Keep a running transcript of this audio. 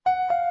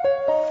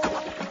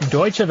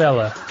Deutsche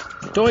Welle.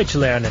 Deutsch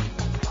lernen.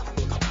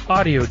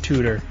 Audio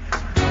tutor.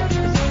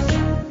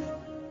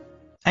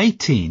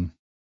 18.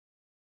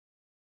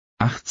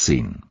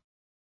 18.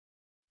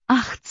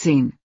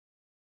 18.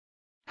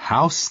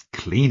 House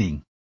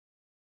cleaning.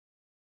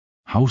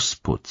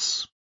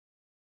 Hausputz.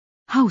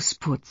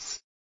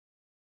 Hausputz.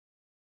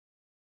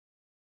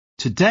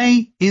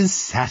 Today is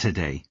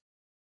Saturday.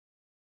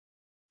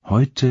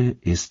 Heute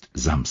ist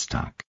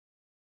Samstag.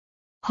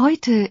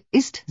 Heute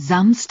ist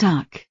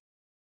Samstag.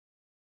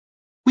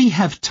 We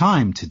have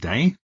time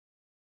today.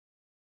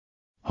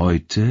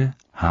 Heute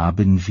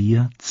haben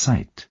wir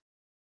Zeit.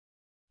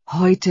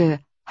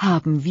 Heute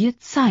haben wir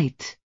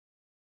Zeit.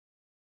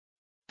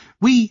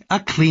 We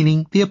are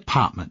cleaning the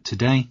apartment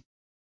today.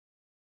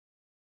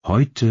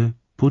 Heute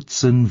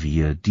putzen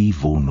wir die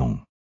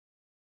Wohnung.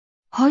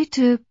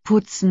 Heute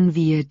putzen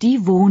wir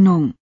die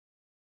Wohnung.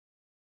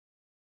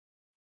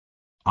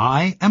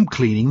 I am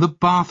cleaning the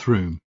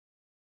bathroom.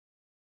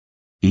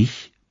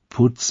 Ich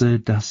putze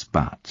das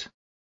Bad.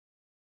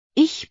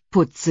 Ich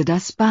putze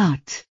das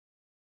Bad.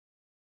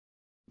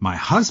 My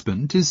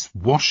husband is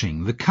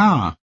washing the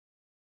car.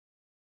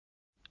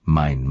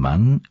 Mein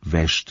Mann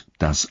wäscht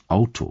das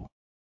Auto.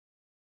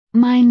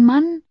 Mein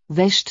Mann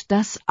wäscht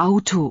das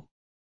Auto.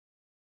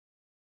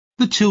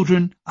 The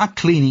children are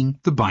cleaning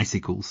the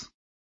bicycles.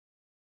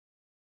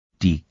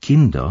 Die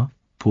Kinder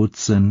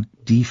putzen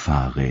die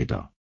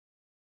Fahrräder.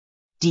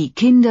 Die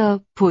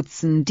Kinder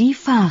putzen die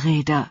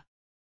Fahrräder.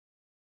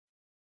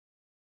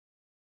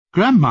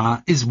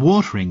 Grandma is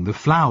watering the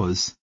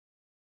flowers.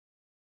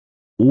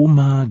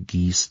 Oma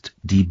gießt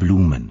die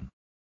Blumen.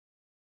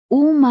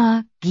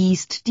 Oma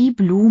gießt die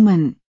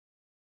Blumen.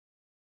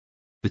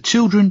 The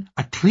children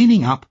are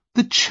cleaning up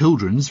the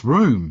children's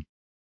room.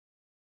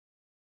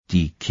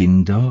 Die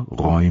Kinder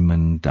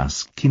räumen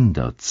das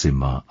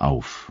Kinderzimmer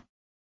auf.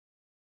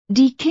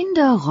 Die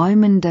Kinder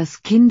räumen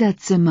das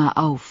Kinderzimmer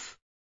auf.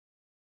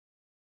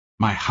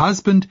 My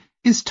husband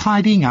is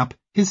tidying up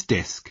his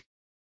desk.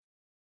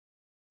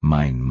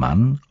 Mein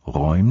Mann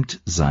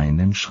räumt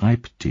seinen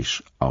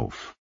Schreibtisch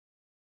auf.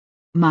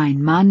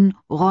 Mein Mann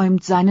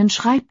räumt seinen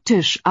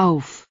Schreibtisch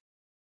auf.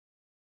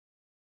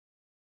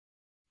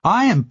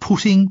 I am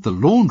putting the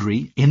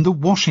laundry in the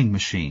washing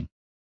machine.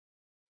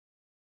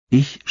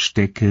 Ich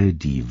stecke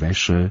die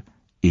Wäsche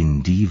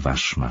in die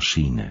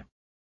Waschmaschine.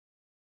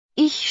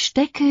 Ich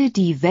stecke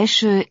die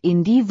Wäsche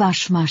in die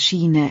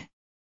Waschmaschine.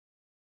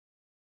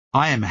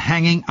 I am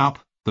hanging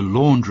up the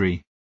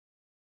laundry.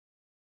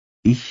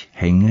 Ich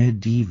hänge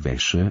die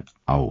Wäsche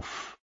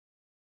auf.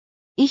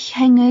 Ich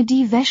hänge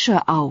die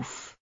Wäsche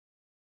auf.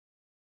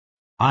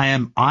 I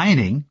am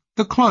ironing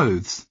the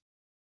clothes.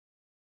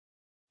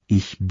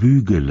 Ich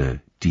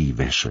bügele die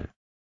Wäsche.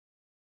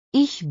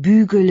 Ich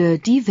bügele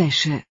die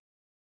Wäsche.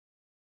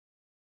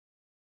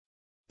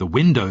 The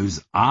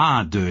windows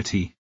are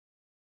dirty.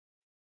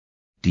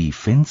 Die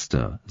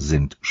Fenster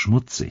sind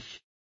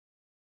schmutzig.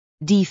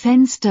 Die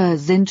Fenster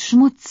sind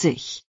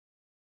schmutzig.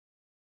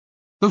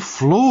 The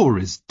floor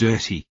is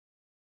dirty.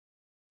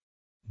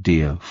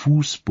 Der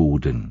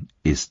Fußboden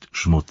ist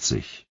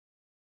schmutzig.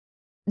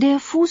 Der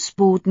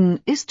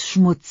Fußboden ist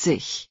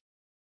schmutzig.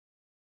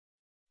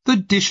 The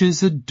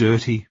dishes are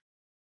dirty.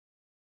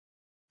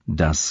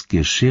 Das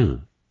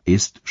Geschirr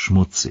ist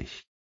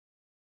schmutzig.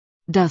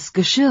 Das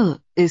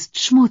Geschirr ist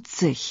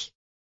schmutzig.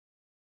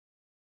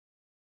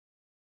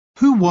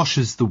 Who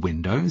washes the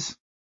windows?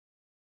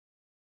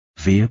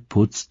 Wer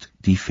putzt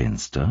die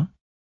Fenster?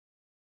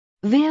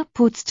 Wer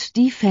putzt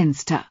die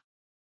Fenster?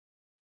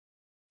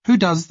 Who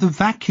does the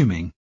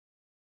vacuuming?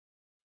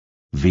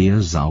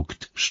 Wer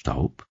saugt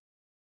Staub?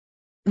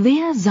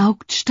 Wer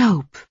saugt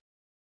Staub?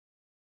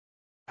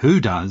 Who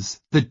does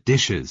the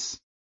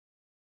dishes?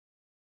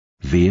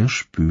 Wer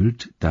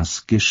spült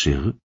das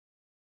Geschirr?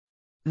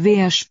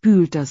 Wer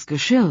spült das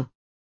Geschirr?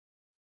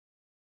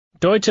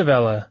 Deutsche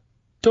Welle.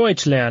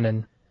 Deutsch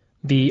lernen.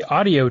 The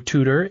audio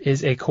tutor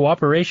is a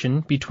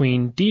cooperation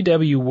between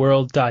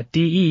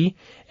dwworld.de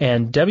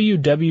and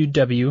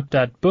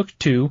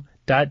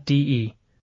www.book2.de.